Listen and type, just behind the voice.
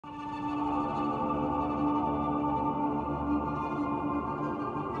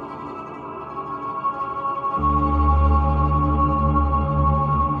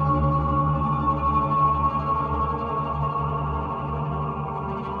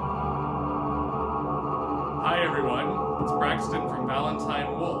everyone, it's Braxton from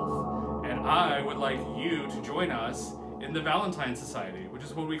Valentine Wolfe, and I would like you to join us in the Valentine Society, which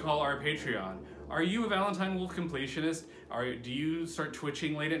is what we call our Patreon. Are you a Valentine Wolfe completionist? Do you start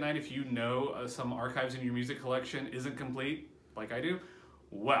twitching late at night if you know some archives in your music collection isn't complete, like I do?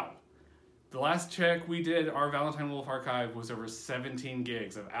 Well, the last check we did, our Valentine Wolfe archive was over 17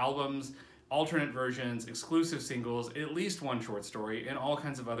 gigs of albums, alternate versions, exclusive singles, at least one short story, and all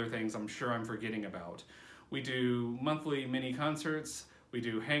kinds of other things I'm sure I'm forgetting about. We do monthly mini concerts, we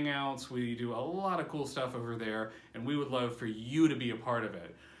do hangouts, we do a lot of cool stuff over there, and we would love for you to be a part of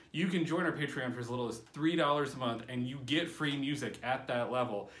it. You can join our Patreon for as little as $3 a month, and you get free music at that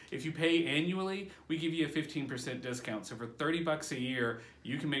level. If you pay annually, we give you a 15% discount. So for 30 bucks a year,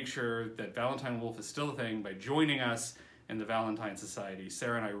 you can make sure that Valentine Wolfe is still a thing by joining us in the Valentine Society.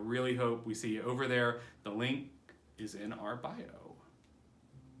 Sarah and I really hope we see you over there. The link is in our bio,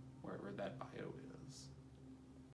 wherever that bio is.